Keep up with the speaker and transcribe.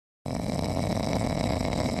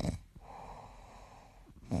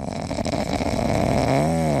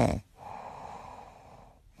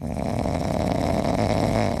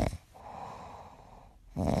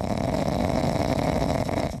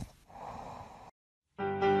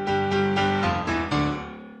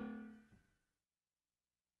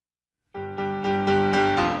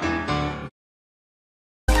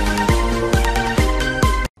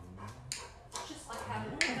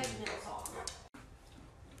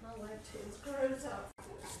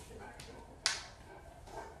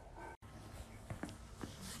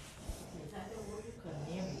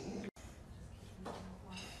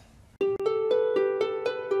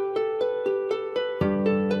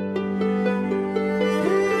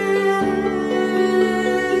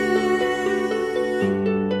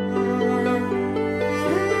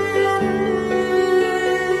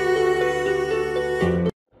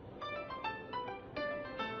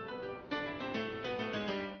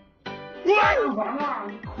房啊，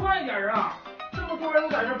你快点啊！这么多人都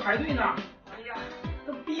在这排队呢。哎呀，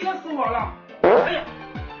都逼死我了！哎呀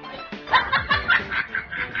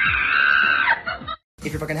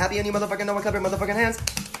！If you're fucking happy and you motherfucking know it, clap your motherfucking hands.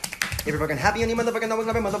 If you're fucking happy and you motherfucking know it,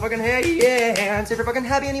 clap your motherfucking hands. If you're fucking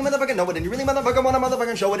happy and you motherfucking know it, and you really motherfucking wanna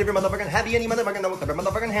motherfucking show it. If you're motherfucking happy and you motherfucking know it, clap your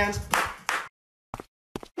motherfucking hands.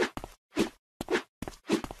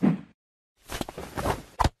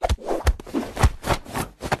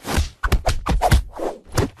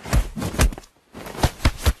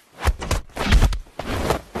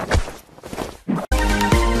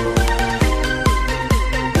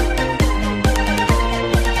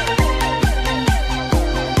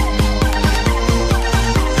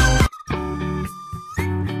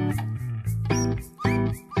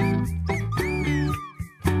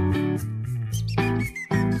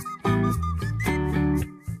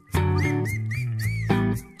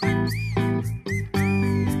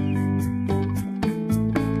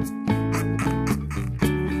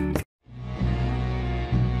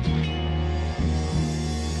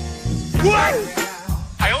 What?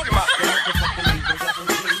 哎呦我的妈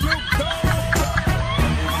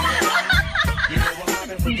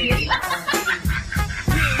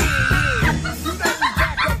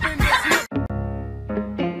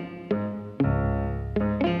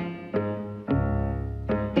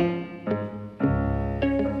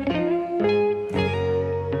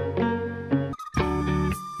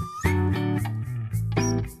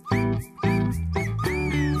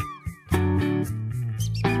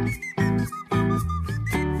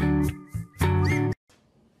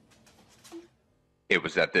！It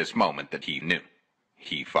was at this moment that he knew.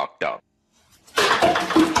 He fucked up.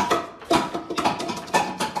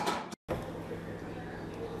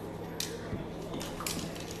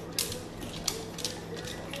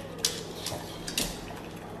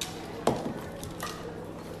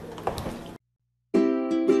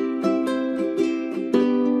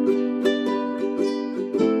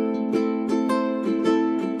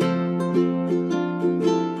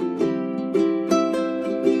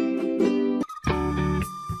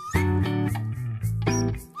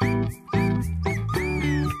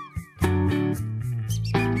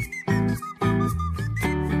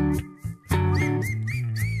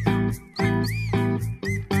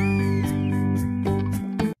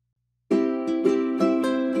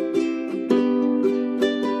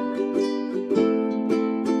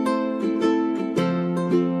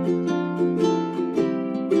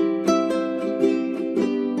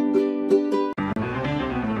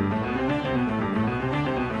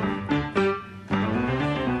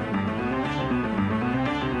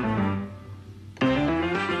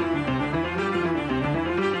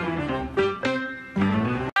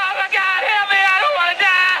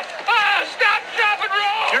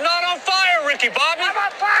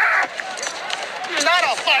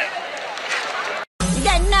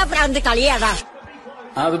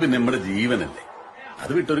 അത് പിന്നെ നമ്മുടെ ജീവനല്ലേ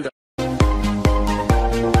അത് വിട്ടൊരു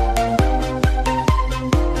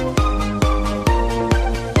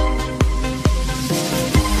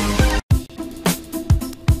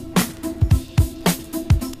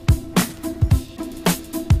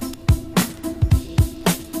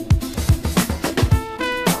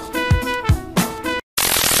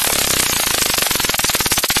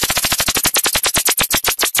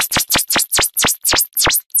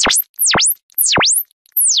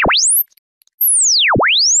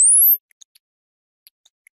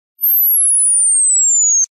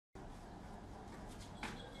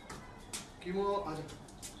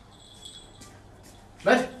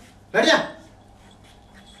बैठ जा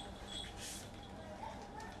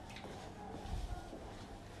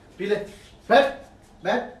P ले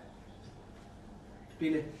बैठ P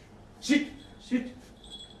ले seat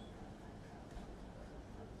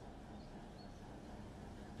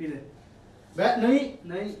Pile. Bé, này,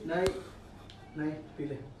 này, này. Này,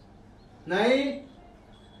 pile. Này.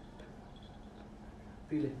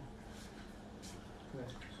 Pile.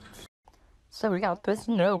 So we got this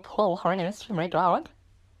no pull harness for my dog.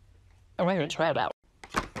 And we're gonna try it out.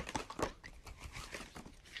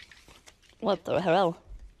 What the hell?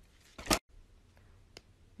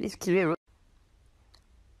 He's cute.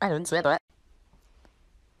 I didn't say that.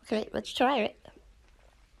 Okay, let's try it.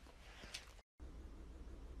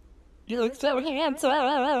 You look so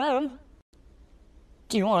handsome.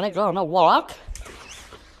 Do you want to go on a walk?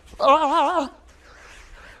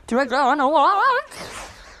 Do I go on a walk?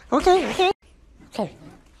 Okay, okay. Okay.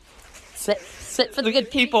 Sit for the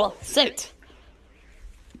good people. Sit.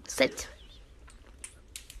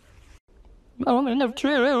 Moment of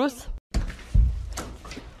truth.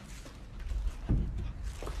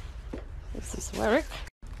 Does this work?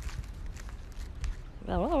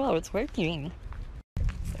 Oh, it's working.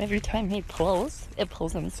 Every time he pulls, it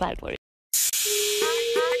pulls him sideways.